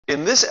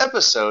In this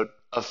episode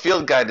of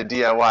Field Guide to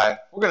DIY,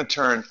 we're going to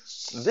turn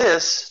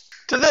this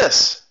to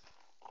this.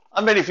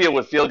 I'm Eddie Field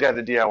with Field Guide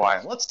to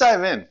DIY. Let's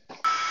dive in.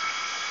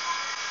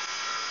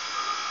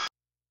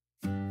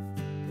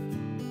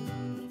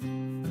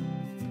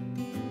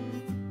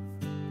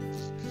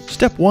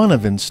 Step 1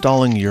 of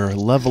installing your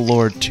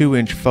Levolor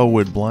 2-inch faux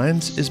wood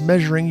blinds is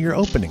measuring your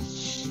opening.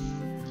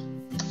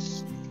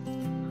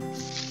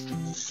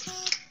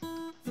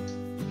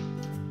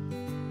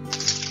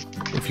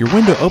 If your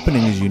window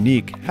opening is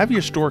unique, have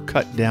your store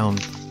cut down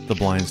the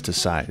blinds to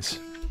size.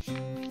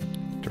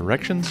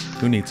 Directions?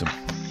 Who needs them?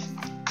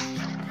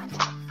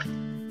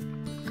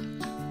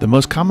 The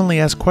most commonly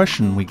asked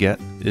question we get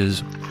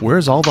is,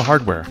 where's all the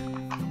hardware?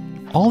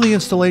 All the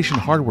installation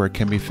hardware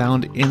can be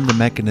found in the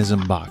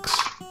mechanism box.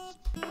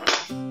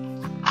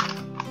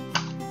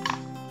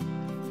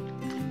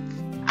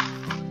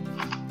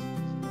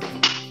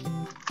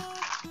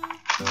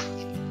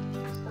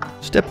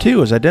 Step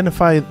 2 is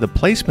identify the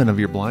placement of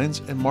your blinds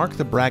and mark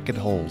the bracket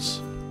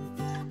holes.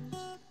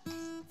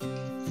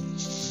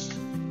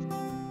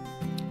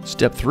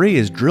 Step 3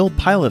 is drill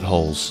pilot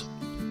holes.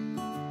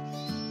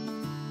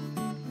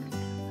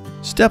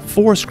 Step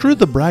 4, screw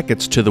the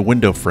brackets to the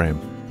window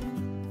frame.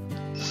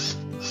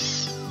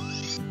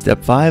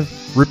 Step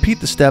 5,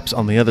 repeat the steps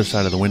on the other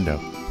side of the window.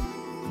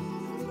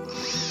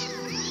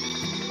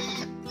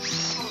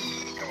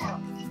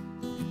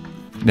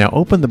 Now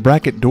open the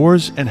bracket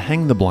doors and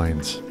hang the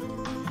blinds.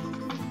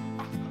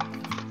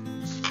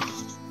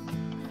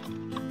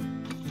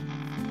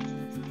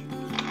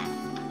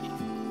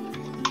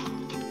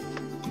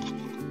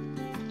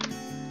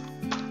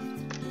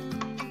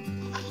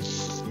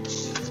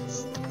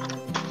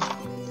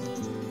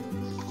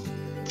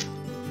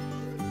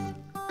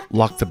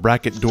 Lock the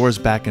bracket doors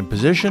back in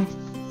position,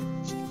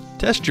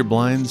 test your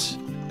blinds,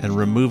 and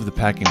remove the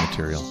packing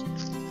material.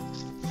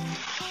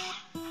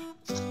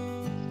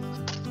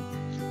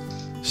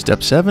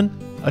 Step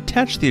 7.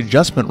 Attach the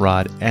adjustment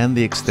rod and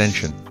the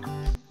extension.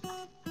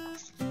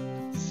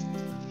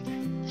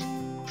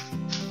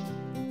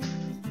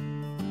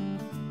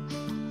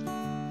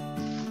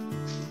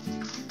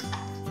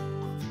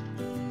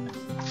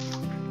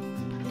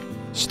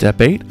 Step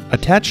 8.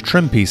 Attach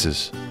trim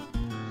pieces.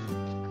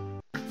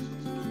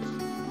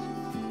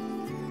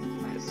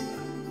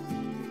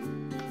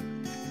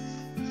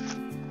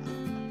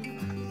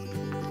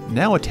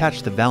 Now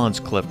attach the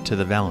valance clip to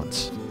the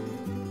valance.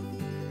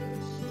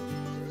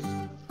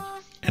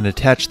 And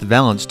attach the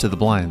valance to the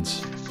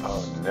blinds.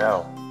 Oh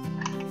no.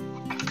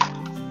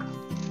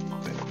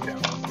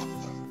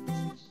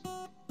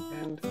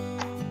 And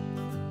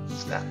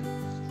snap.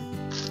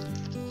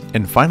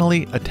 And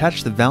finally,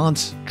 attach the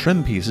valance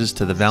trim pieces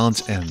to the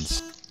valance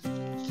ends.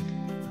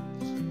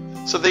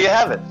 So there you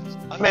have it.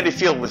 I'm Eddie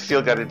Field with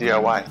Field Guide to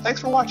DIY.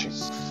 Thanks for watching.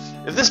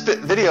 If this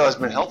video has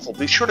been helpful,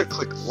 be sure to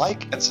click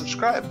like and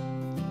subscribe.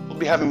 We'll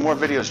be having more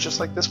videos just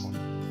like this one.